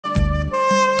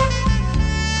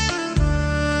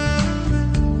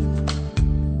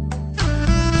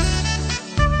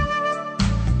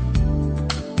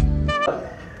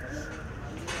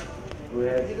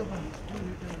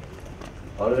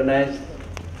organized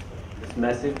this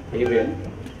massive event.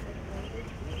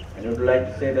 And I would like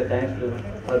to say the thanks to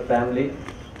her family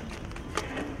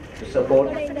to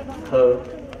support her.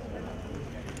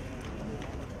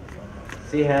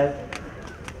 She has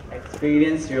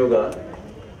experienced yoga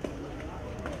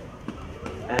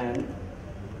and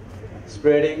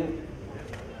spreading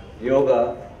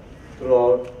yoga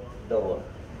throughout the world.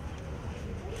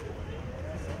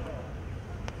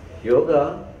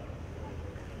 Yoga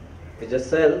is a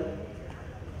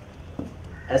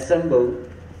self-assembled.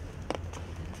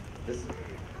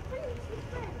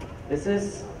 This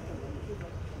is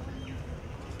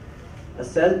a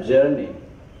self journey.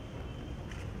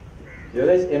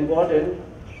 Yoga is important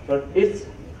for its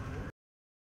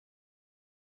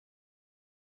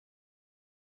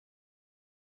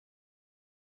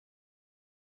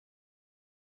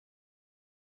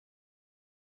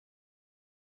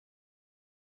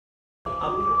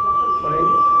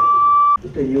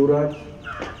Mr. Yuvraj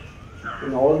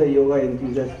and all the yoga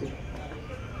enthusiasts.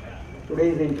 Today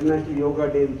is the International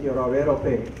Yoga Day, which you are aware of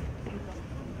it.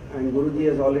 And Guruji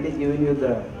has already given you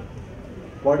the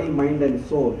body, mind and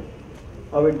soul,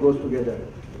 how it goes together.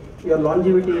 Your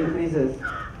longevity increases,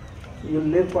 you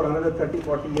live for another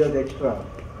 30-40 years extra.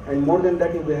 And more than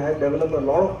that, you will have developed a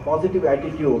lot of positive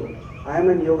attitude. I am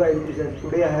an yoga enthusiast.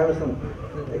 Today I have some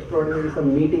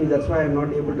meetings, that's why I am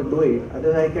not able to do it.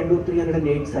 Otherwise I can do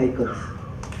 308 cycles.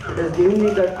 It has given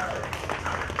me that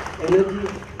energy.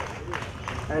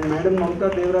 And Madam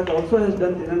Mamta Devraj also has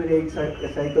done 308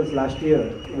 cycles last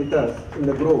year with us in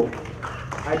the group.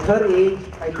 At her age,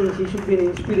 I think she should be an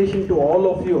inspiration to all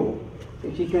of you.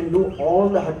 If she can do all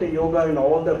the Hatha Yoga and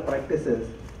all the practices.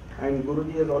 And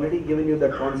Guruji has already given you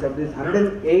that concept. This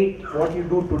 108, what you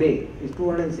do today, is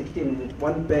 216,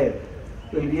 one pair,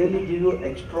 will really give you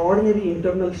extraordinary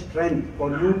internal strength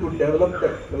for you to develop the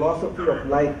philosophy of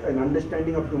life and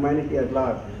understanding of humanity at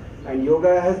large. And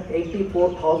yoga has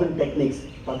 84,000 techniques.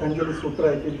 Patanjali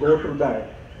Sutra, if you go through that,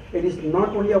 it is not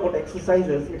only about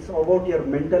exercises, it's about your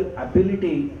mental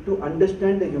ability to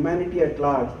understand the humanity at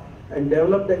large and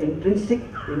develop the intrinsic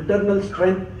internal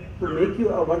strength to make you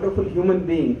a wonderful human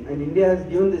being. And India has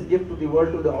given this gift to the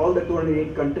world, to all the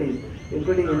 208 countries,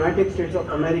 including United States of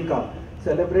America,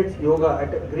 celebrates yoga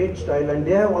at a great style, and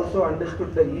they have also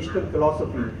understood the Eastern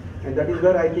philosophy. And that is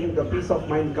where I think the peace of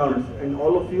mind comes. And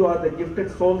all of you are the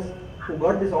gifted souls who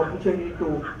got this opportunity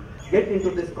to get into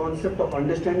this concept of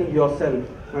understanding yourself.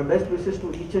 My best wishes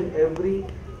to each and every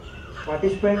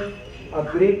participant. A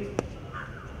great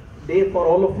day for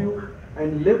all of you,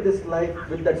 and live this life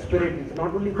with that spirit. It's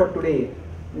not only for today.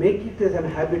 Make it as a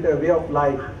habit, a way of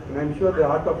life, and I'm sure the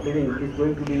art of living is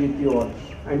going to be with you all.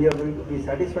 And you're going to be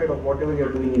satisfied of whatever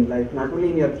you're doing in life, not only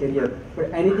in your career,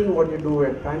 but anything what you do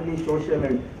at family, social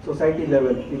and society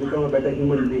level, you become a better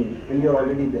human being, and you're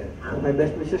already there. My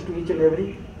best wishes to each and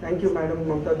every. Thank you, Madam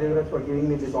Mamta Devraj, for giving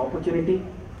me this opportunity.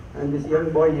 And this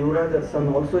young boy, Yuvraj, the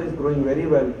son, also is growing very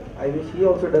well. I wish he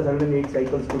also does 108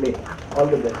 cycles today. All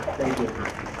the best. Thank you.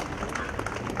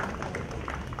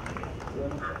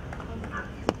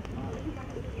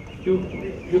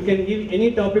 You can give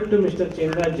any topic to Mr.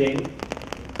 Chandra Jain.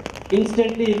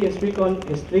 Instantly he can speak on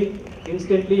history,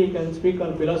 instantly he can speak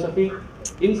on philosophy,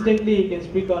 instantly he can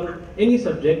speak on any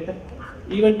subject.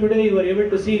 Even today you were able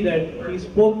to see that he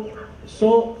spoke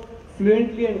so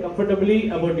fluently and comfortably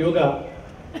about yoga.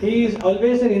 He is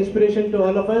always an inspiration to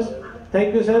all of us.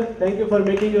 Thank you, sir. Thank you for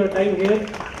making your time here.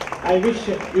 I wish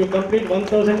you complete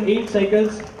 1008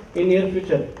 cycles in near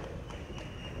future.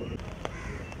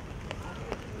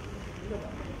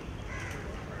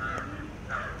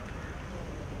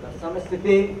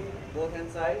 Samastiti, both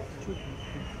hand sides.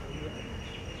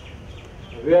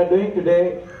 We are doing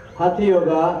today Hatha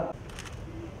Yoga.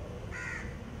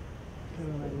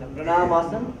 The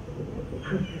Pranam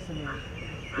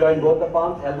Join both the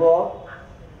palms, elbow up.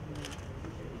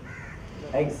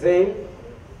 Exhale.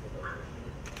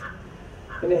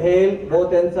 Inhale,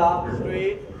 both hands up,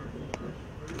 straight.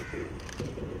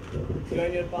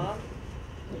 Join your palm.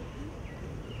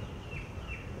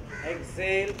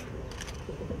 Exhale.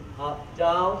 Up,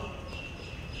 down,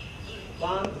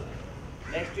 palms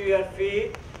next to your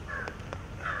feet,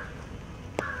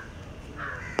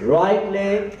 right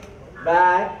leg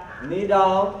back, knee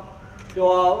down,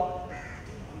 toe out.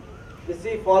 You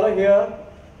see, follow here.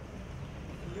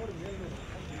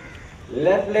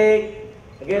 Left leg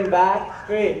again back,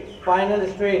 straight, spinal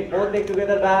straight, both legs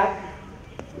together back,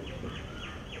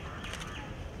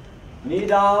 knee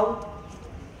down,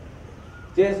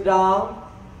 chest down,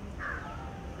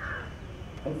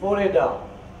 and forehead down.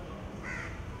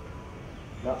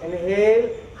 Now inhale,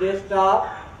 chest up,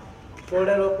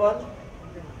 shoulder open,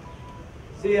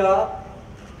 Surya.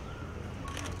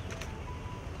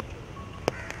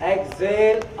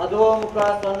 Exhale, Adho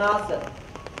Mukha Svanasana.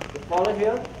 You follow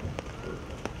here.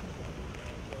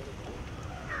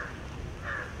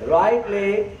 Right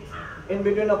leg in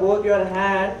between of both your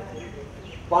hands,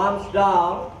 palms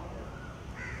down.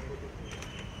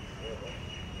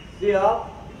 Surya.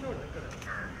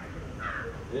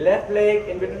 Left leg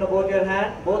in between of both your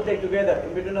hands, both legs together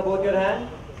in between of both your hands.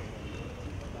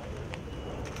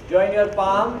 Join your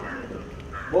palm,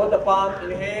 both the palm,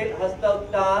 inhale, Hasta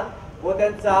Uttan, both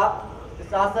hands up. This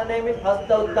asana name is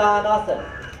Hasta Uttan Asana.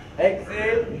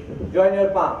 Exhale, join your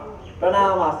palm,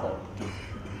 Pranamasana.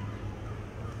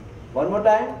 One more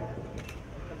time.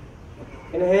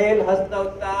 Inhale, Hasta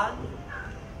Uttan.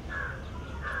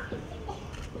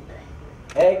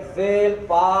 Exhale,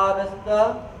 Padhasta.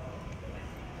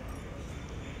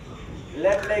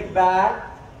 Left leg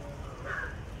back,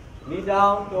 knee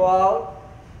down, toe out.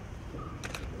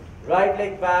 Right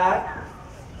leg back,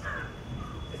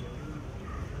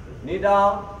 knee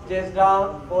down, chest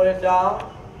down, forehead down.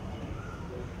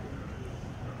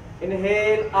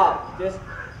 Inhale up, just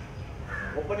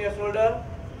open your shoulder.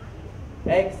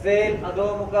 Exhale, Adho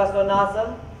Mukha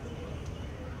Svanasana.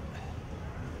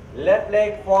 Left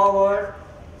leg forward,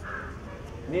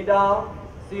 knee down,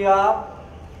 see up.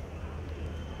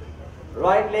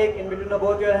 Right leg in between of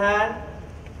both your hands.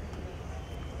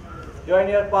 Join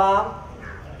your palm.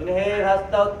 Inhale,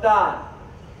 Hasta Uttan.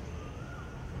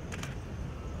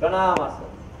 Pranamasana.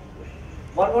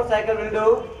 One more cycle we'll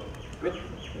do with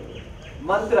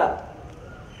mantra.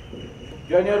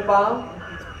 Join your palm.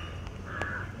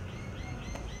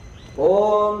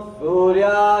 Om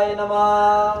Surya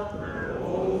Namah.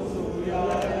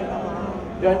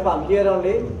 Join palm here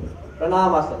only.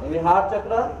 Pranamasana. In the heart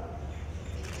chakra.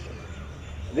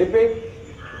 Repeat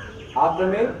after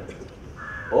me.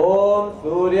 Om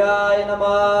Surya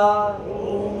Namah.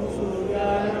 Om Surya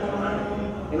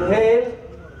Namah. Inhale,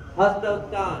 Hasta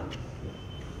Uttan.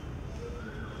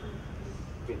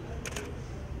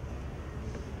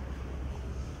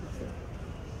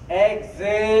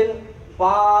 Exhale,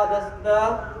 Padhasta.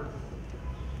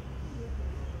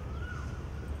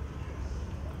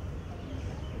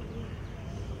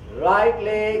 Right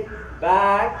leg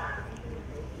back.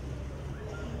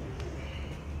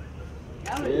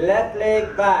 Left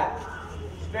leg back,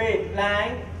 straight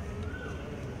plank,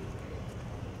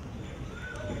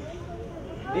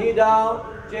 knee down,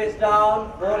 chest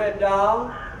down, forehead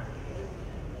down.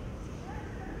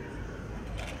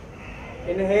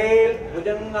 Inhale,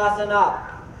 Bhujangasana,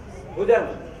 Bhujan.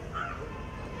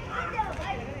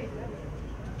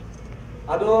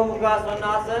 Adho Mukha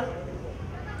Svanasana.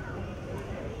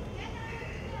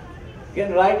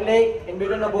 Again, right leg in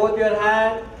between of both your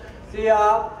hands, see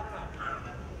up.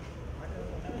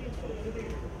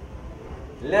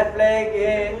 Left leg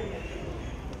in.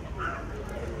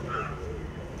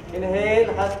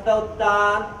 Inhale, Hasta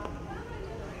Uttan.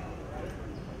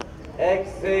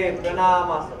 Exhale,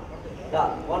 Pranamasana.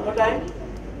 Done. One more time.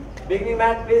 Beginning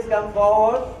mat, please come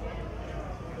forward.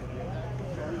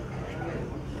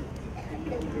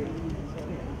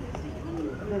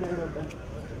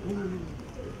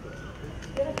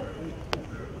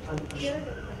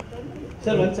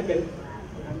 Sir, 1 second.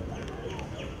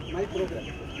 My program.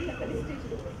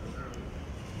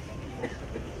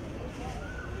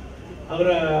 ಅವರ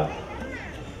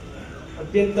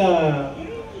ಅತ್ಯಂತ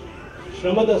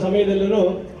ಶ್ರಮದ ಸಮಯದಲ್ಲೂ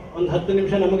ಒಂದು 10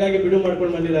 ನಿಮಿಷ ನಮಗಾಗಿ ಬಿಡು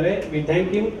ಮಾಡ್ಕೊಂಡು ಬಂದಿದ್ದಾರೆ. V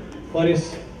thank you for his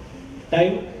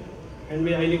time and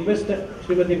I request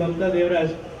Shrimati Mamata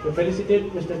Devaraj to felicitate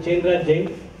mister ಚೇಂದ್ರಾಜ್ Jain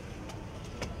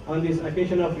on this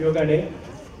occasion of yoga day.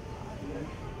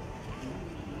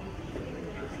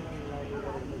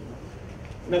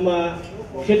 ನಮ್ಮ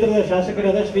ಕ್ಷೇತ್ರದ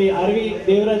ಶಾಸಕರಾದ Shri R V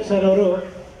Devaraj sir ಅವರು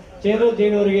ಚೇಂದ್ರಾಜ್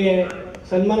ಜೈನ್ ಅವರಿಗೆ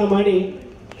ಸನ್ಮಾನ ಮಾಡಿ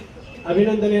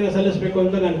ಅಭಿನಂದನೆಯನ್ನು ಸಲ್ಲಿಸಬೇಕು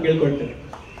ಅಂತ ನಾನು ಕೇಳ್ಕೊಳ್ತೇನೆ.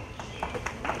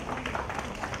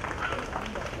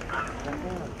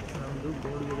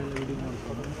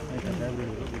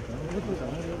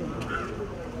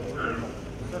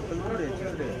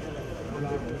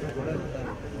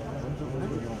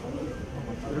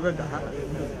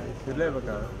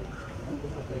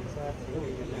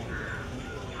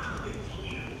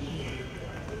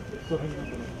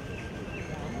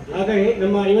 ಹಾಗಾಗಿ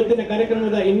ನಮ್ಮ ಇವತ್ತಿನ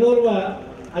ಕಾರ್ಯಕ್ರಮದ ಇನ್ನೋರ್ವ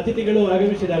ಅತಿಥಿಗಳು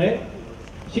ಆಗಮಿಸಿದ್ದಾರೆ.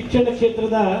 ಶಿಕ್ಷಣ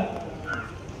ಕ್ಷೇತ್ರದ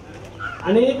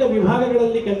ಅನೇಕ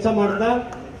ವಿಭಾಗಗಳಲ್ಲಿ ಕೆಲಸ ಮಾಡ್ತಾ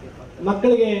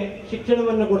ಮಕ್ಕಳಿಗೆ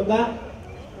ಶಿಕ್ಷಣವನ್ನು ಕೊಡ್ತಾ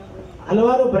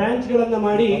ಹಲವಾರು ಬ್ರಾಂಚ್ಗಳನ್ನು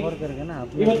ಮಾಡಿ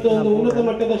ಇವತ್ತು ಒಂದು ಉನ್ನತ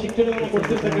ಮಟ್ಟದ ಶಿಕ್ಷಣವನ್ನು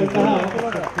ಕೊಡ್ತಿರ್ತಕ್ಕಂತಹ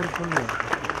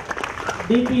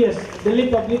DPS ಡೆಲ್ಲಿ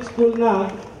ಪಬ್ಲಿಕ್ ಸ್ಕೂಲ್ನ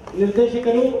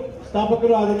ನಿರ್ದೇಶಕರು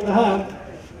ಸ್ಥಾಪಕರು ಆದಂತಹ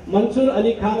ಮನ್ಸೂರ್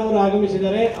ಅಲಿ ಖಾನ್ ಅವರು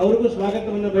ಆಗಮಿಸಿದ್ದಾರೆ. ಅವರಿಗೂ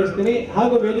ಸ್ವಾಗತವನ್ನು ಬಯಸ್ತೀನಿ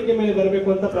ಹಾಗೂ ವೇದಿಕೆ ಮೇಲೆ ಬರಬೇಕು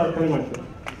ಅಂತ ಪ್ರಾರ್ಥನೆ ಮಾಡ್ತೀನಿ.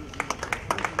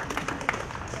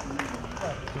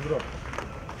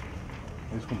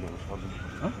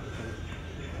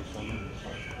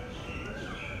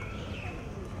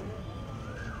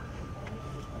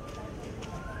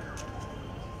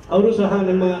 ಅವರು ಸಹ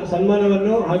ನಮ್ಮ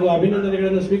ಸನ್ಮಾನವನ್ನು ಹಾಗೂ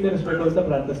ಅಭಿನಂದನೆಗಳನ್ನು ಸ್ವೀಕರಿಸಬೇಕು ಅಂತ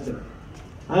ಪ್ರಾರ್ಥಿಸ್ತೇನೆ.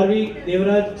 ಆರ್.ವಿ.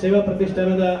 ದೇವರಾಜ್ ಸೇವಾ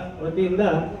ಪ್ರತಿಷ್ಠಾನದ ವತಿಯಿಂದ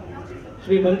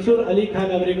ಶ್ರೀ ಮನ್ಸೂರ್ ಅಲಿ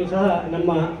ಖಾನ್ ಅವರಿಗೂ ಸಹ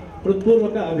ನಮ್ಮ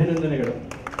ಹೃತ್ಪೂರ್ವಕ ಅಭಿನಂದನೆಗಳು.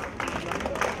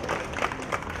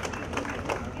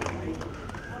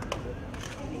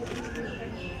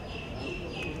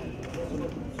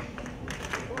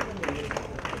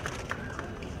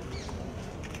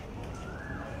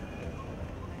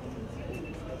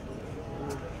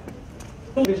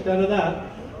 ಪ್ರತಿಷ್ಠಾನದ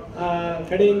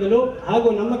ಕಡೆಯಿಂದಲೂ ಹಾಗೂ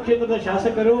ನಮ್ಮ ಕ್ಷೇತ್ರದ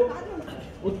ಶಾಸಕರು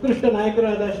ಉತ್ಕೃಷ್ಟ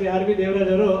ನಾಯಕರಾದ ಶ್ರೀ ಆರ್.ವಿ.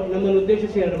 ದೇವರಾಜ್ ಅವರು ನಮ್ಮನ್ನು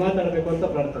ಉದ್ದೇಶಿಸಿ ಎರಡು ಮಾತಾಡಬೇಕು ಅಂತ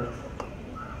ಪ್ರಾರ್ಥನೆ.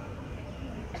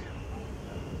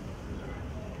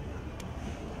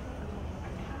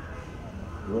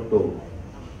 ಇವತ್ತು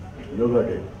ಯೋಗ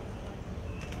ಡೇ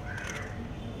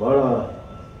ಬಹಳ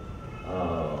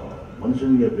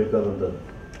ಮನುಷ್ಯನಿಗೆ ಬೇಕಾದಂಥ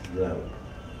ದಿನ.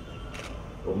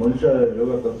 ಮನುಷ್ಯ ಯೋಗ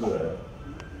ಕಲಿತರೆ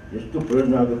ಎಷ್ಟು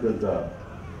ಪ್ರಯೋಜನ ಆಗುತ್ತೆ ಅಂತ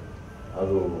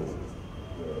ಅದು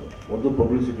ಒಂದು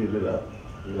ಪಬ್ಲಿಸಿಟಿ ಇರಲಿಲ್ಲ.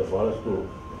 ಈಗ ಭಾಳಷ್ಟು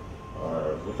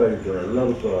ಗೊತ್ತಾಗಿತ್ತು,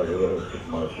 ಎಲ್ಲರೂ ಸಹ ಯೋಗ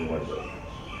ಶುರು ಮಾಡಿದ್ದಾರೆ.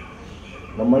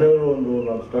 ನಮ್ಮ ಮನೆಯವರು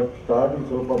ನಾನು ಸ್ಟಾರ್ಟಿಂಗ್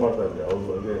ಸ್ವಲ್ಪ ಮಾಡ್ತಾಯಿದ್ದೆ, ಅವ್ರ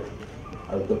ಬಗ್ಗೆ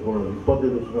ಅದು ಕಲ್ತ್ಕೊಂಡು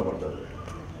 25 ವರ್ಷ ಮಾಡ್ತಾಯಿದ್ದೆ.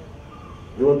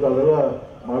 ಇವತ್ತು ಅದೆಲ್ಲ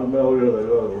ಮಾಡಿದ್ಮೇಲೆ ಅವ್ರು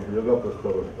ಹೇಳಿದಾಗ ಒಂದು ಯೋಗ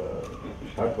ಪ್ರಸ್ತಾವ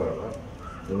ಸ್ಟಾರ್ಟ್ ಮಾಡೋಣ,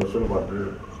 ನೀವು ಶುರು ಮಾಡ್ತೀವಿ,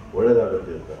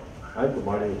 ಒಳ್ಳೆಯದಾಗತ್ತೆ ಅಂತ. ಆಯಿತು,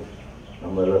 ಮಾಡಿ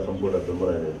ನಮ್ಮೆಲ್ಲ ಸಂಪೂರ್ಣ ಬೆಂಬಲ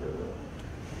ಇದೆ ಅಂತ ಹೇಳಿದ್ರು.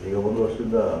 ಈಗ 1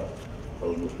 ವರ್ಷದಿಂದ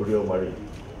ಒಂದು ಸ್ಟುಡಿಯೋ ಮಾಡಿ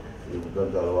ಈ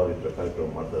ಮುಖಾಂತರ ಹಲವಾರು ಕಾರ್ಯಕ್ರಮ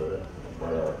ಮಾಡ್ತಾಯಿದ್ದಾರೆ.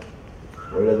 ಭಾಳ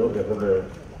ಒಳ್ಳೆಯದು. ಯಾಕಂದರೆ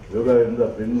ಯೋಗದಿಂದ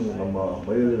ನಮ್ಮ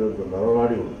ಮೈಯಲ್ಲಿರೋದು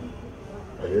ನರನಾಡಿಗಳು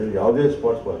ಯಾವುದೇ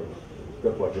ಸ್ಪಾಟ್ಸ್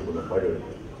ಪಾರ್ಟಿ ಇರ್ಬೋದು, ಬಾಡಿ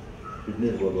ಇರುತ್ತೆ, ಕಿಡ್ನಿ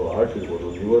ಇರ್ಬೋದು, ಹಾರ್ಟ್ ಇರ್ಬೋದು,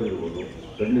 ಲಿವರ್ ಇರ್ಬೋದು,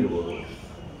 ಕಣ್ಣಿರ್ಬೋದು,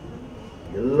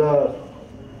 ಎಲ್ಲ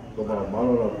ನಮ್ಮ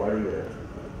ಮಾನವನ ಬಾಡಿಗೆ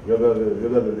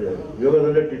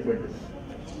ಯೋಗದಲ್ಲೇ ಟ್ರೀಟ್ಮೆಂಟ್ ಇದೆ.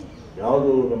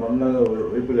 ಯಾವುದು ನಮ್ಮ ಅಂಗ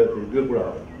ವೈಫಲ್ಯತೆ ಇದ್ರೂ ಕೂಡ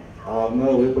ಆ ಅಂಗ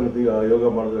ವೈಫಲ್ಯತೆಗೆ ಯೋಗ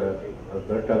ಮಾಡಿದ್ರೆ ಅದು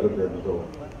ಕರೆಕ್ಟ್ ಆಗುತ್ತೆ ಅನ್ನೋದು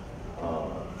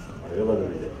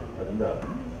ಯೋಗದಲ್ಲಿದೆ. ಅದರಿಂದ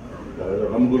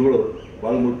ನಮ್ಮ ಗುರುಗಳು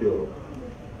ಬಾಲಮೂರ್ತಿಯವರು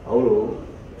ಅವರು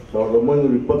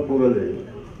 1923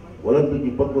 ಒಲಿಂಪಿಕ್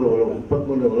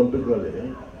 23ನೇ ಒಲಿಂಪಿಕ್ನಲ್ಲಿ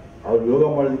ಅವ್ರು ಯೋಗ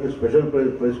ಮಾಡೋದಕ್ಕೆ ಸ್ಪೆಷಲ್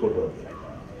ಪ್ರೈಸ್ ಕೊಟ್ಟರು.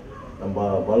 ನಮ್ಮ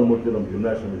ಬಾಲಮೂರ್ತಿ ನಮ್ಮ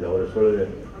ಜಿಮ್ನಾಸ್ಟಿಕ್ ಇದೆ, ಅವರ ಹೆಸರಲ್ಲಿ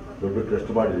ದೊಡ್ಡ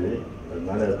ಟ್ರಸ್ಟ್ ಮಾಡಿದ್ವಿ, ಅದು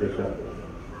ನಾನೇ ಅಧ್ಯಕ್ಷ.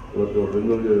 ಇವತ್ತು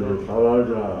ಬೆಂಗಳೂರಿಗೆ ಸಾವಿರಾರು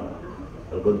ಜನ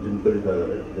ಅಲ್ಲಿ ಬಂದು ಜಿಮ್ ಕಲಿತಾ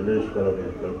ಇದ್ದಾರೆ. ಜನರೇಶ್ವರ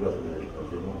ಕ್ಲಾಸ್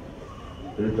ಜಿಮ್ಮು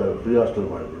ಕಲಿತಾರೆ, ಫ್ರೀ ಹಾಸ್ಟೆಲ್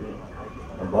ಮಾಡಿದ್ವಿ.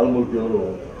 ನಮ್ಮ ಬಾಲಮೂರ್ತಿಯವರು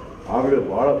ಆಗಲೇ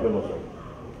ಭಾಳ ಫೇಮಸ್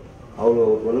ಅವರು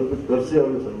ಒಲಿಂಪಿಕ್ ತರಿಸಿ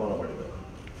ಅವರಿಗೆ ಸನ್ಮಾನ ಮಾಡಿದ್ದಾರೆ.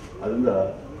 ಅದರಿಂದ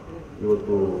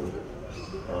ಇವತ್ತು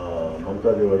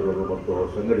ಮಮತಾ ದೇವರವರು ಮತ್ತು ಅವ್ರ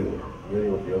ಸಂಗಡಿಗರು ಏನು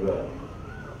ಇವತ್ತು ಯೋಗ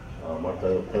ಮಾಡ್ತಾ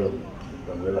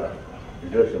ನಮಗೆಲ್ಲ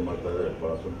ಇಂಟ್ರಡಕ್ಷನ್ ಮಾಡ್ತಾಯಿದ್ದಾರೆ.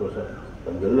 ಭಾಳ ಸಂತೋಷ.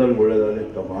 ನಮಗೆಲ್ಲರಿಗೂ ಒಳ್ಳೆಯದಾಗಲಿ.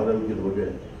 ತಮ್ಮ ಆರೋಗ್ಯದ ಬಗ್ಗೆ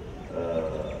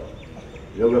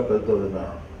ಯೋಗ ಕಲಿತೋದನ್ನು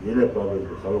ಏನೇ ಪ್ರಾಬ್ಲಮ್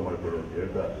ಸಾಲ್ವ್ ಮಾಡ್ತೀವಿ ಅಂತ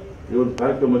ಹೇಳ್ತಾ ಈ ಒಂದು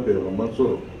ಕಾರ್ಯಕ್ರಮಕ್ಕೆ ನಮ್ಮ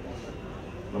ಮನ್ಸೂರು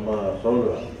ನಮ್ಮ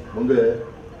ಸಹೋದರ ಮುಂದೆ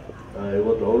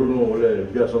ಇವತ್ತು ಅವರೂ ಒಳ್ಳೆಯ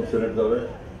ವಿದ್ಯಾಸಂಸ್ಥೆ ನಡೆಸ್ತಾರೆ.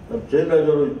 ನಮ್ಮ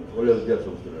ಚೈನ್ರಾಜವರು ಒಳ್ಳೆಯ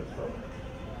ವಿದ್ಯಾಸಂಸ್ಥೆ ನಡೆಸ್ತಾರೆ.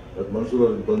 ಇವತ್ತು ಮನ್ಸೂರು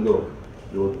ಅವ್ರಿಗೆ ಬಂದು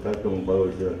ಇವತ್ತು ಕಾರ್ಯಕ್ರಮ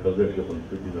ಭಾಗವಹಿಸಿ ಕರ್ನಾಟಕ ಬಂದು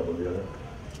ಪ್ರೀತಿಯಿಂದ ಬಂದಿದ್ದಾರೆ.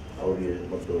 ಅವರಿಗೆ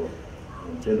ಮತ್ತು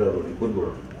ನಮ್ಮ ಚೈನ್ರಾಜವರು ಇಬ್ಬರಿಗೂ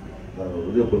ನಾನು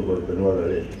ಹೃದಯಪೂರ್ವಕ ಧನ್ಯವಾದ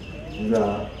ಹೇಳಿ, ಇನ್ನು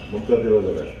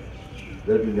ಮುಂತಾದಿರೋದಾರೆ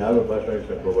ದಯವಿಟ್ಟು ಯಾರು ಭಾಷಣ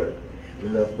ಇಷ್ಟಕ್ಕೆ ಹೋಗಬೇಡಿ,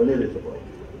 ಇನ್ನು ಮನೆಯಲ್ಲಿ ಸ್ವಲ್ಪ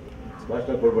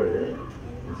ಭಾಷಣ ಕೊಡಬೇಡಿ,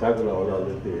 ಸಾಕು. ನಾವೆಲ್ಲ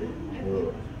ಅದೇ ರೀತಿ ನೀವು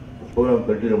ಪ್ರೋಗ್ರಾಮ್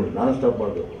ಕಂಟಿನ್ಯೂ ಮಾಡಿ, ನಾನ್ ಸ್ಟಾಪ್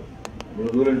ಮಾಡಬೇಕು. ನೀವು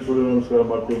 108 ಸೂರ್ಯ ನಮಸ್ಕಾರ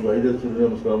ಮಾಡ್ತೀವಿ, 5 ಸೂರ್ಯ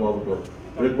ನಮಸ್ಕಾರ ಮಾಡಿಬಿಟ್ಟು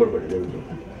ಬ್ರೇಕ್ ಕೊಡಬೇಡಿ ದಯವಿಟ್ಟು.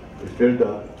 ಇಷ್ಟು ಹೇಳ್ತಾ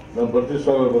ನಮ್ಮ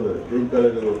ಬರ್ತಿಸ್ವಾಮಿ ಬಂದರೆ ಜೈನ್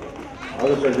ಕಾಲೇಜರು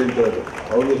ಆದರ್ಶ ಜೈನ್ ಕಾಲೇಜು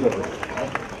ಅವ್ರಿಗೂ ಸಹ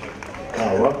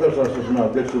ವಾರ್ಕರ್ಸ್ ಅಸೋಸಿಯೇಷನ್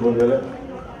ಅಧ್ಯಕ್ಷರು ಬಂದಿದ್ದಾರೆ.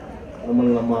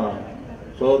 ನಮ್ಮಲ್ಲಿ ನಮ್ಮ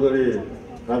ಸಹೋದರಿ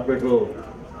ಕಾರ್ಪೊರೇಟ್ರು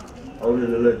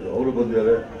ಅವರೆಲ್ಲ ಅವರು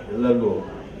ಬಂದಿದ್ದಾರೆ. ಎಲ್ಲರಿಗೂ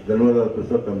ಧನ್ಯವಾದ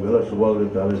ತಿಳಿಸ ತಮಗೆಲ್ಲ ಶುಭವಾಗಲಿ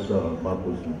ಅಂತ ಆಲೋಚಿಸ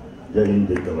ಮಾತುಕೊಳ್ತೀನಿ. ಜೈ ಹಿಂದ್,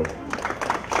 ಜೈ ಕರ್ನಾಟಕ,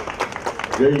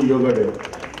 ಜೈ ಯೋಗ ಡೇ.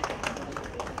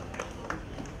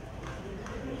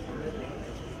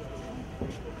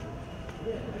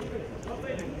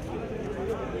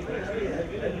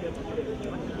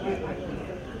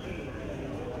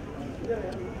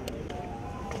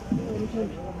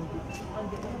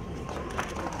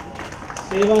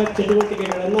 ಸೇವಾ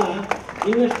ಚಟುವಟಿಕೆಗಳನ್ನು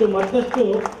ಇನ್ನಷ್ಟು ಮತ್ತಷ್ಟು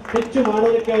ಹೆಚ್ಚು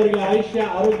ಮಾಡೋದಕ್ಕೆ ಅವರಿಗೆ ಆಯುಷ್ಯ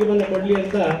ಆರೋಗ್ಯವನ್ನು ಕೊಡಲಿ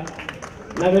ಅಂತ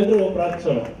ನಾವೆಲ್ಲರೂ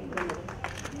ಪ್ರಾರ್ಥಿಸೋಣ.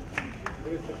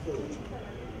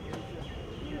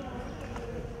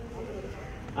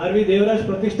 ಆರ್.ವಿ. ದೇವರಾಜ್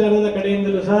ಪ್ರತಿಷ್ಠಾನದ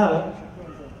ಕಡೆಯಿಂದಲೂ ಸಹ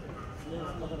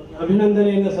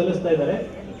ಅಭಿನಂದನೆಯನ್ನು ಸಲ್ಲಿಸ್ತಾ ಇದ್ದಾರೆ.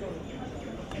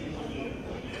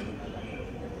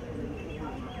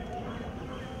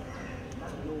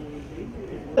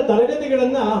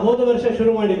 ತರಗತಿಗಳನ್ನ ಹೋದ ವರ್ಷ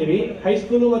ಶುರು ಮಾಡಿದೀವಿ.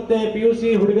 ಹೈಸ್ಕೂಲು ಮತ್ತೆ PUC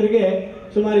ಹುಡುಗರಿಗೆ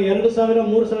ಸುಮಾರು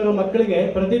 2,000-3,000 ಮಕ್ಕಳಿಗೆ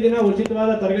ಪ್ರತಿದಿನ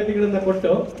ಉಚಿತವಾದ ತರಗತಿಗಳನ್ನ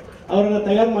ಕೊಟ್ಟು ಅವರನ್ನ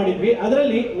ತಯಾರು ಮಾಡಿದ್ವಿ.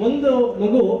 ಅದರಲ್ಲಿ ಒಂದು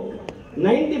ಮಗು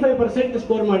 95%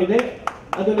 ಸ್ಕೋರ್ ಮಾಡಿದೆ.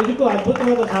 ಅದು ನಿಜಕ್ಕೂ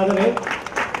ಅದ್ಭುತವಾದ ಸಾಧನೆ.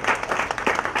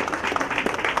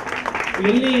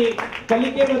 ಎಲ್ಲಿ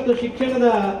ಕಲಿಕೆ ಮತ್ತು ಶಿಕ್ಷಣದ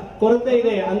ಕೊರತೆ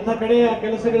ಇದೆ ಅಂತ ಕಡೆಯ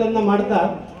ಕೆಲಸಗಳನ್ನ ಮಾಡ್ತಾ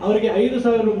ಅವರಿಗೆ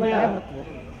 5,000 ರೂಪಾಯಿ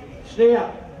ಶ್ರೇಯಾ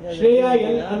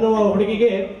ಎಲ್ ಅನ್ನುವ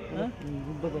ಹುಡುಗಿಗೆ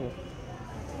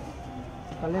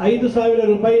 5,000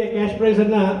 ರೂಪಾಯಿ ಕ್ಯಾಶ್ ಪ್ರೈಸ್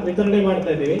ಅನ್ನ ವಿತರಣೆ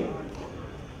ಮಾಡ್ತಾ ಇದ್ದೀವಿ.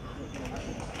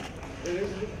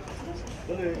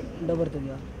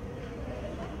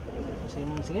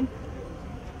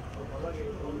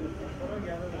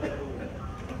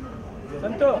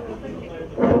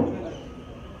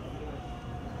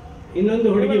 ಇನ್ನೊಂದು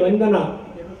ಹುಡುಗಿ ವಂದನಾ,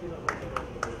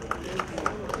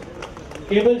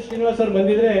 ಕೇಬಲ್ ಶ್ರೀನಿವಾಸ್ ಅವ್ರು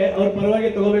ಬಂದಿದ್ರೆ ಅವ್ರ ಪರವಾಗಿ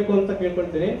ತಗೋಬೇಕು ಅಂತ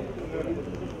ಕೇಳ್ಕೊಳ್ತೀನಿ.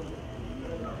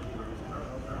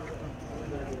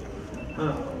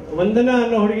 ವಂದನಾ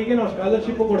ಅನ್ನೋ ಹುಡುಗಿಗೆ ನಾವು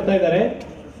ಸ್ಕಾಲರ್ಶಿಪ್ ಕೊಡ್ತಾ ಇದ್ದಾರೆ.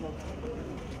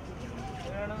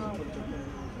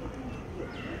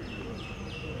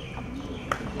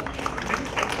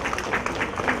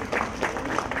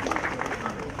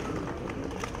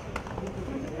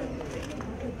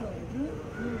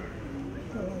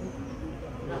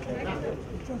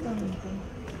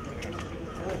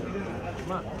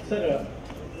 ಸರ್,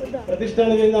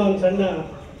 ಪ್ರತಿಷ್ಠಾನದಿಂದ ಒಂದು ಸಣ್ಣ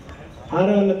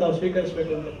ಹಾರವನ್ನು ತಾವು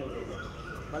ಸ್ವೀಕರಿಸಬೇಕು ಅಂತ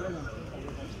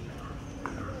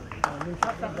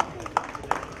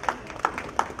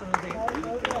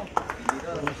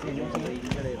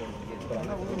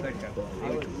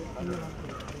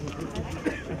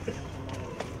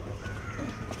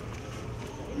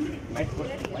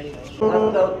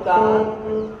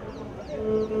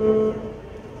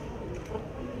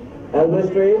Elbow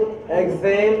straight,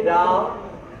 exhale down.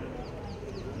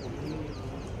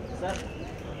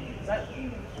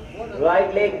 Right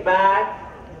leg back,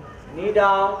 knee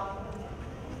down,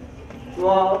 two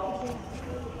out,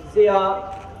 sit up,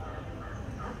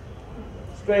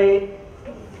 straight,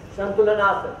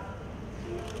 Santulanasana.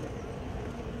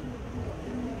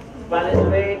 Spine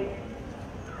straight,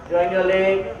 join your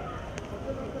leg,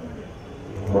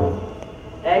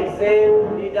 exhale,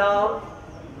 knee down,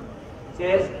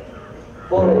 chest,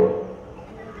 forward.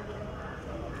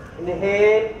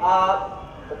 Inhale up,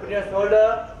 open your shoulder,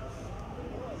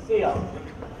 sit up.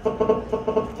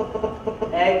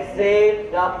 Exhale,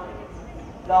 jump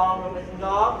down, missing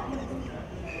off.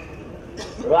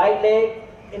 Right leg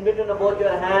in between of both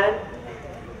your hands.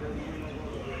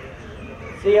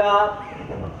 Sit up.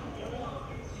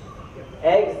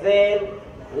 Exhale,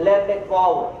 left leg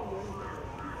forward.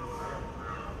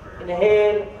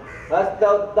 Inhale, Hasta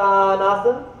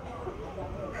Uttanasana.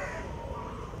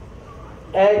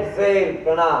 Exhale,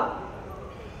 Pranam.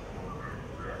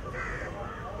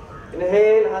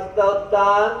 Inhale, Hasta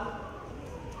Uttan.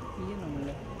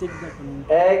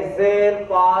 Exhale,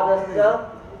 Padhasta.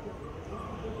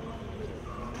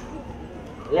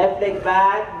 Left leg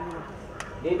back,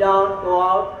 knee down, toe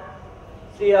out,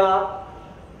 sit up.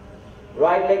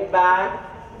 Right leg back,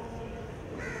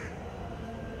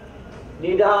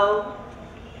 knee down,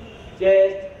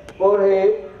 chest,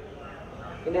 forehead.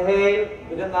 Inhale,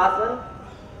 Bhujangasana.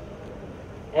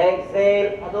 Exhale,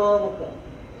 Adho Mukha.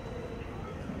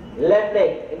 Left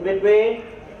leg in between.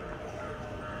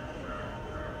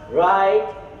 Right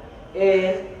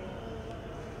in.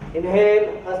 Inhale,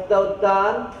 Hasta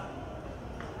Uttan.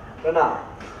 Pranam.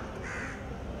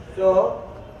 So,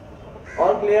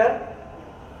 all clear?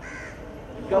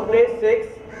 Complete 6.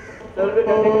 So, we'll be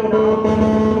continuing now.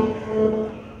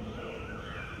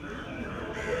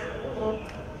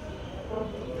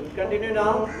 Continue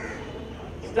now.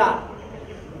 Start.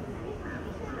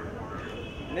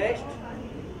 Next.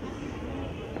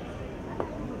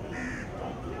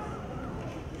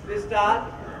 Please start.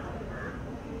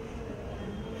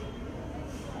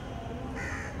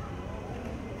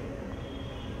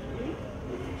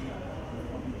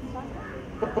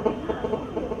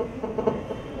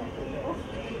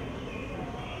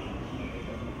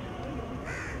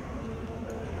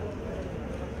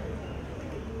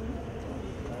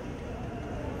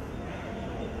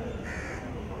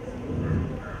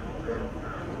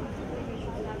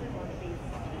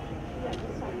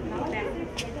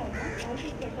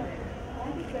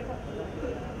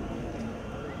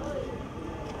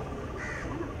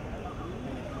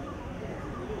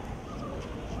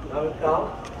 Now it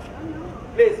counts.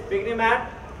 Please, beginning mat.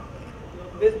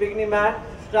 Please, beginning mat.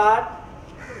 Start.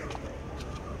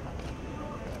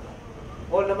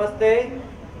 Hold Namaste.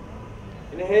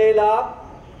 Inhale up.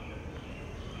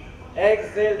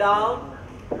 Exhale down.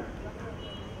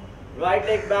 right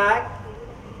leg back,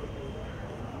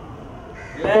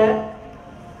 left,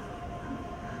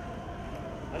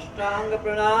 Ashtanga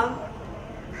Pranam,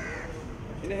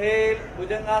 inhale,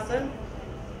 Bhujangasana,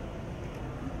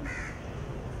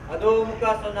 Adho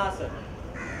Mukha Svanasana,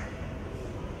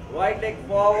 right leg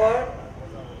forward,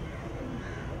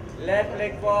 left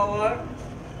leg forward,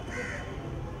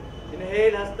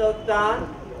 inhale, Hasta Uttan,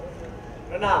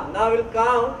 Pranam. Now we'll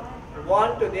count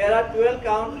 1 to, there are 12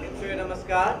 counts in Surya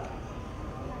Namaskar.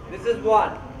 This is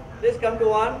 1. Please come to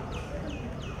 1.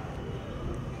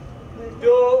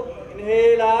 2,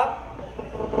 inhale up.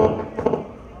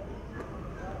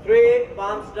 3,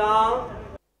 palms down.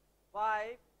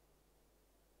 5,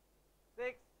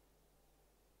 6,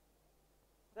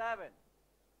 7,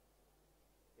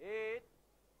 8,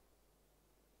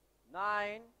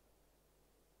 9,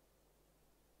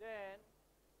 10,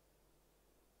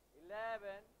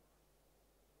 11,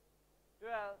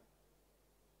 12,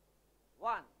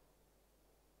 1,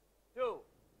 2,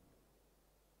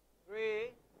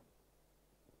 3,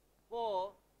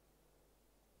 4,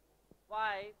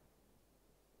 5,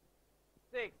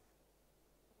 6,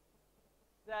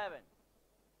 7,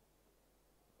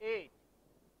 8,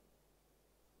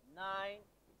 9,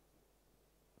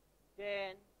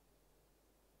 10,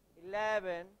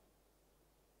 11,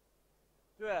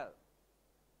 12.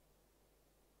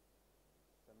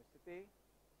 Samistiti.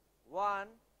 1,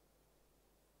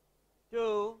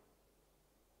 2,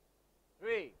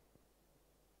 3,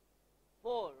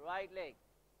 4, right leg.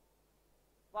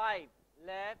 5,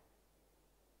 left.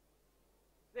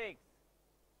 6,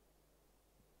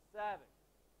 7,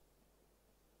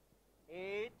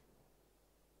 8,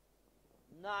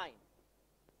 9,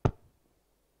 10,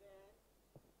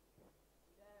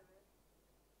 11, 12.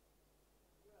 1, 2,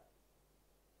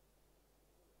 3,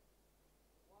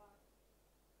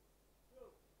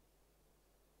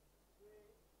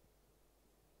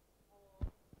 4,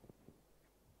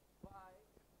 5,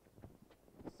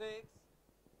 6,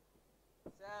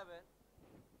 7,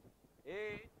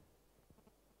 8,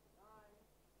 9,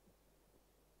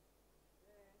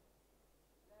 10,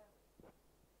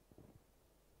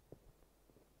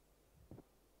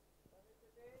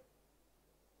 11.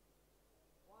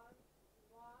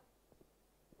 One,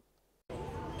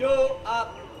 2 up,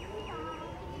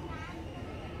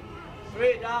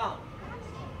 3 down,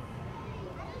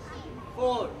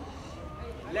 4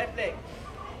 left leg,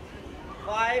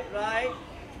 5 right,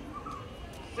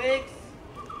 6,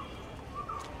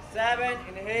 7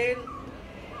 inhale,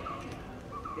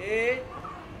 8,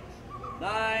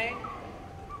 9,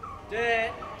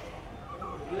 10,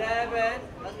 11,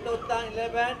 Hastottan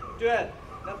 11, 12.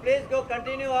 Now please go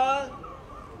continue all.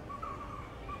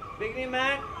 Beginning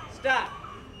mat, start.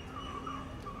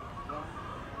 1,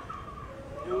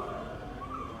 2,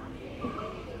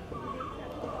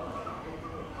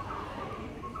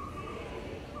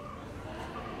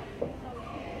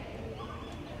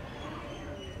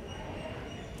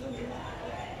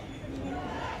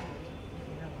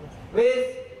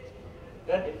 please,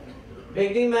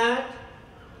 beginning mat.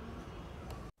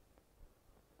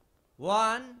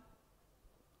 1,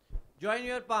 join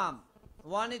your palm.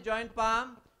 1 is joint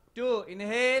palm. 2,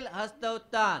 inhale, Hasta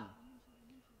Uttan.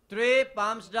 3,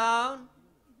 palms down.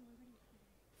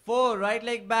 4, right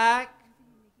leg back.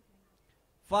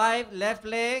 5, left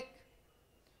leg.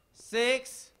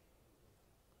 6,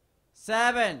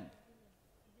 7,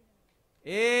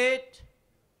 8,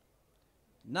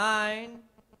 9,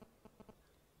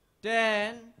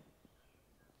 10,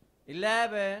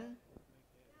 11,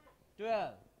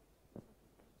 12.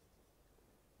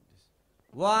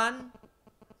 1,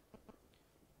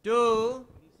 2,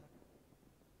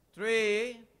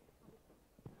 3,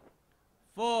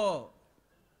 4,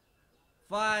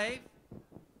 5,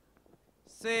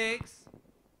 6,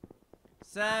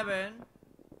 7,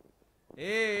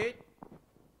 8,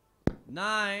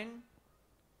 9,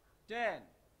 10.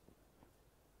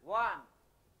 1,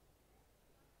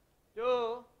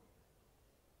 2,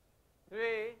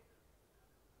 3,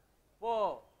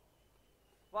 4,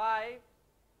 5,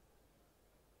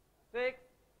 6,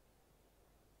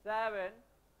 7,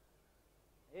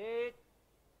 8,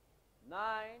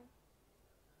 9,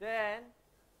 10,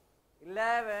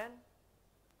 11,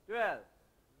 12.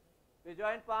 We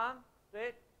join palm,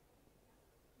 straight.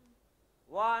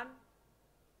 1,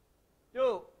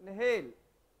 2, inhale.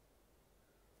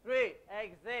 3,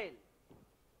 exhale.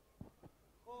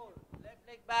 4, left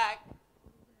leg back.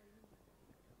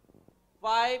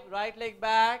 5, right leg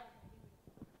back.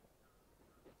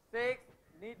 6,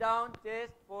 knee down,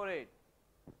 chest, forehead.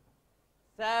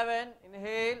 7,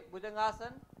 inhale,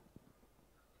 Bhujangasana.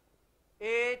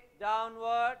 8,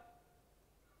 downward.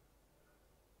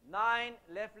 9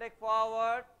 left leg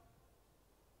forward,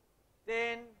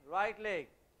 10 right leg,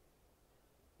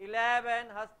 11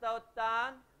 hasta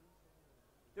uttan,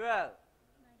 12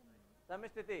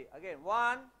 Samisthiti. Again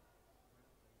 1,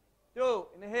 2,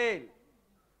 inhale,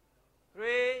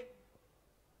 3,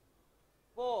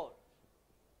 4,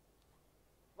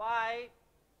 5,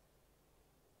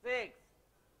 6,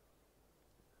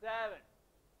 7,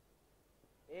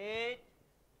 8,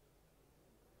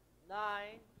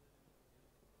 9,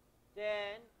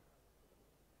 10,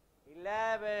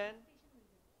 11,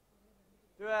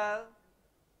 12,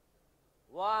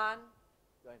 1,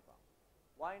 join palm.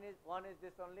 One is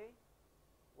this only,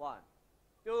 1,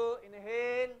 2,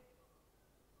 inhale,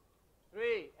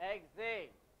 3, exhale,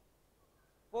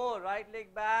 4, right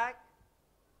leg back,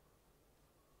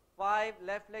 5,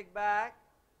 left leg back,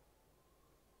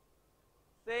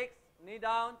 6, knee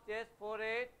down, chest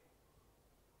forehead,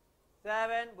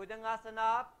 7,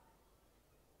 Bhujangasana up,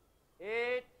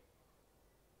 8,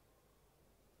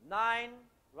 9,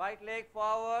 right leg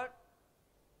forward,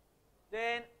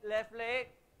 10, left leg,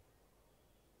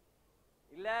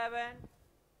 11,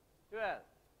 12.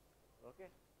 Okay.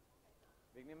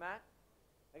 Beginning mat.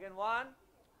 Again 1,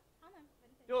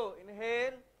 2,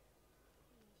 inhale,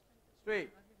 straight,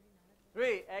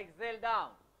 3, exhale down,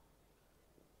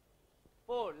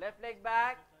 4, left leg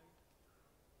back,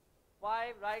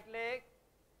 5, right leg,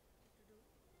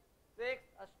 6,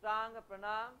 Ashtanga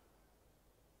Pranam,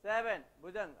 7,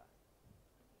 Bhujanga,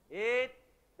 8,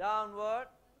 downward,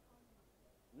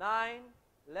 9,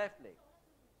 left leg,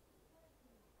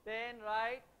 10,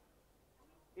 right,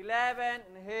 11,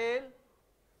 inhale,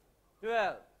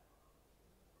 12,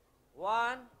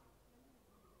 1,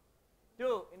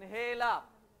 2, inhale up,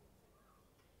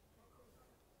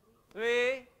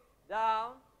 3,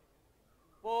 down,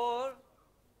 4,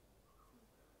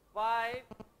 5,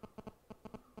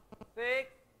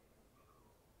 6,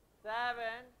 7,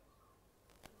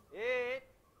 8,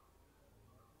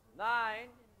 9,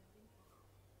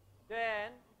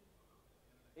 10,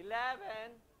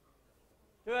 11,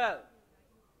 12.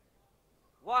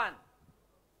 1,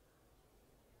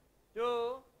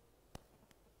 2,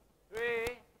 3,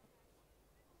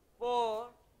 4,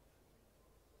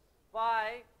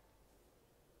 5,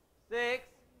 6,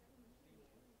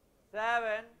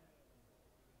 7,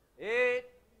 8,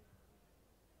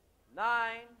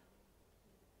 9,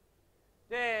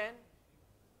 10,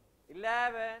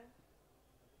 11,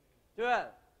 12.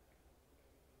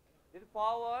 Little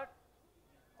forward,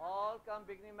 all come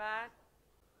beginning mat,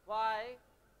 5,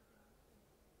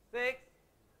 6,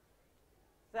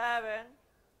 7,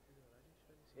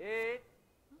 8,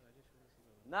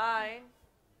 9,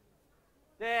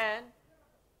 10,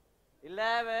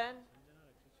 11,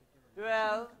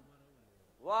 12,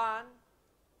 1,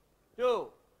 2,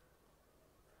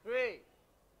 3,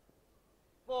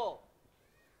 4,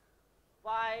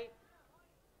 5,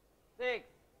 6,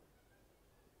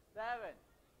 7,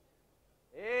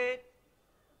 8,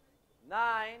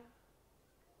 9,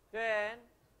 10,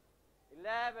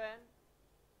 11,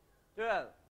 12.